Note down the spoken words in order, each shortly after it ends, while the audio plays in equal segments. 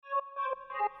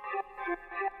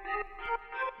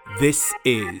This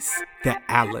is the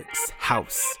Alex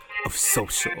House of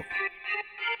Social.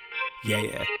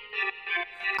 Yeah,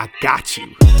 I got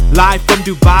you. Live from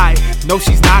Dubai, no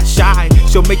she's not shy.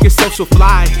 She'll make your social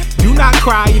fly. Do not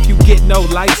cry if you get no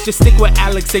likes. Just stick with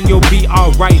Alex and you'll be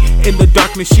alright. In the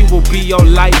darkness she will be your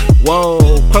light. Whoa,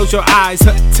 close your eyes,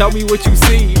 tell me what you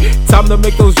see. Time to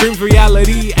make those dreams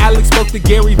reality. Alex spoke to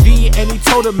Gary Vee and he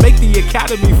told her make the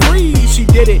academy free. She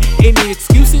did it, any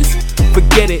excuses?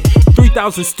 Forget it,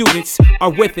 3,000 students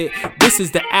are with it. This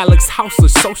is the Alex House of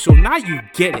Social, now you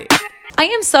get it. I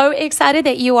am so excited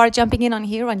that you are jumping in on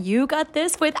here on You Got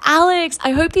This with Alex.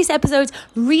 I hope these episodes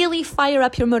really fire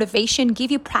up your motivation,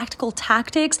 give you practical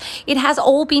tactics. It has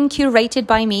all been curated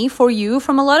by me for you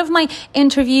from a lot of my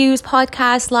interviews,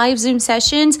 podcasts, live Zoom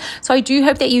sessions. So I do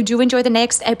hope that you do enjoy the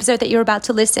next episode that you're about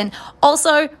to listen.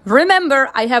 Also, remember,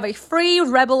 I have a free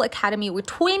Rebel Academy with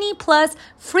 20 plus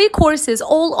free courses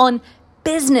all on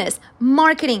business,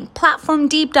 marketing, platform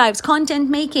deep dives, content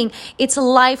making. It's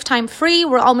lifetime free.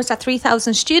 We're almost at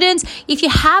 3,000 students. If you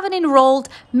haven't enrolled,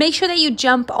 make sure that you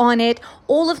jump on it.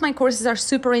 All of my courses are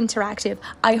super interactive.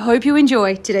 I hope you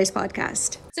enjoy today's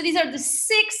podcast. So these are the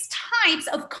 6 types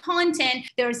of content.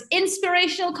 There's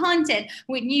inspirational content.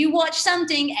 When you watch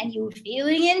something and you're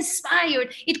feeling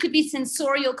inspired, it could be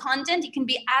sensorial content. It can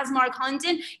be ASMR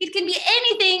content. It can be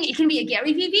anything. It can be a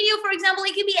Gary Vee video, for example.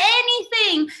 It can be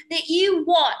anything that you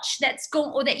watch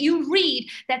or that you read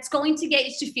that's going to get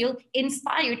you to feel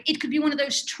inspired. It could be one of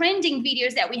those trending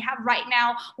videos that we have right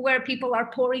now where people are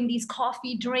pouring these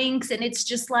coffee drinks and it's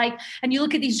just like, and you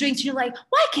look at these drinks and you're like,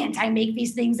 why can't I make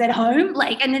these things at home?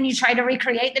 And then you try to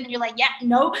recreate them and you're like, yeah,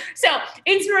 no. So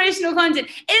inspirational content,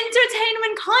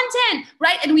 entertainment content,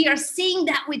 right? And we are seeing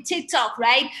that with TikTok,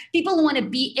 right? People want to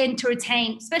be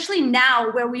entertained, especially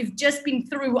now where we've just been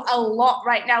through a lot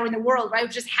right now in the world, right?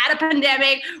 We've just had a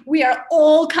pandemic. We are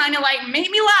all kind of like, make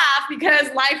me laugh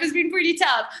because life has been pretty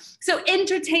tough. So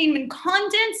entertainment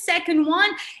content. Second one,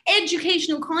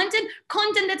 educational content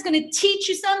that's going to teach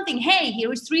you something. Hey,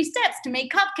 here's 3 steps to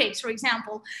make cupcakes, for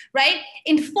example, right?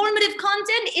 Informative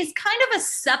content is kind of a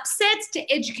subset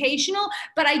to educational,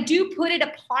 but I do put it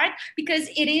apart because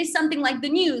it is something like the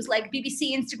news, like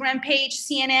BBC, Instagram page,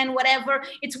 CNN, whatever.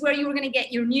 It's where you're going to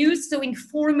get your news. So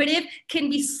informative can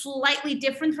be slightly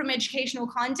different from educational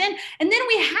content. And then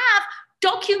we have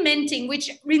documenting,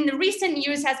 which in the recent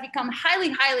years has become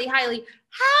highly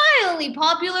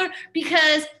popular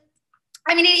because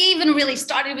it even really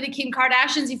started with the Kim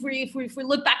Kardashians. If we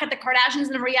look back at the Kardashians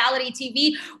and the reality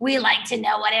TV, we like to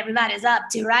know what everybody's up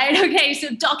to, right? Okay, so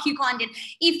docu-content.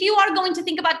 If you are going to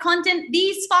think about content,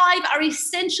 these 5 are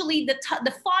essentially the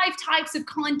 5 types of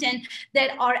content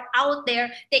that are out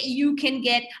there that you can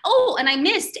get. Oh, and I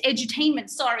missed edutainment,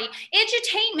 sorry.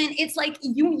 Edutainment, it's like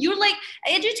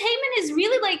edutainment is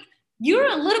really like, you're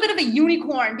a little bit of a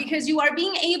unicorn because you are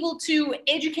being able to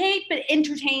educate but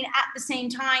entertain at the same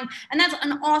time. And that's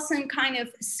an awesome kind of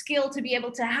skill to be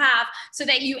able to have so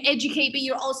that you educate, but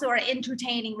you also are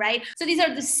entertaining, right? So these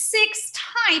are the 6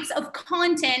 types of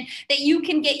content that you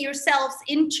can get yourselves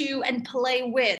into and play with.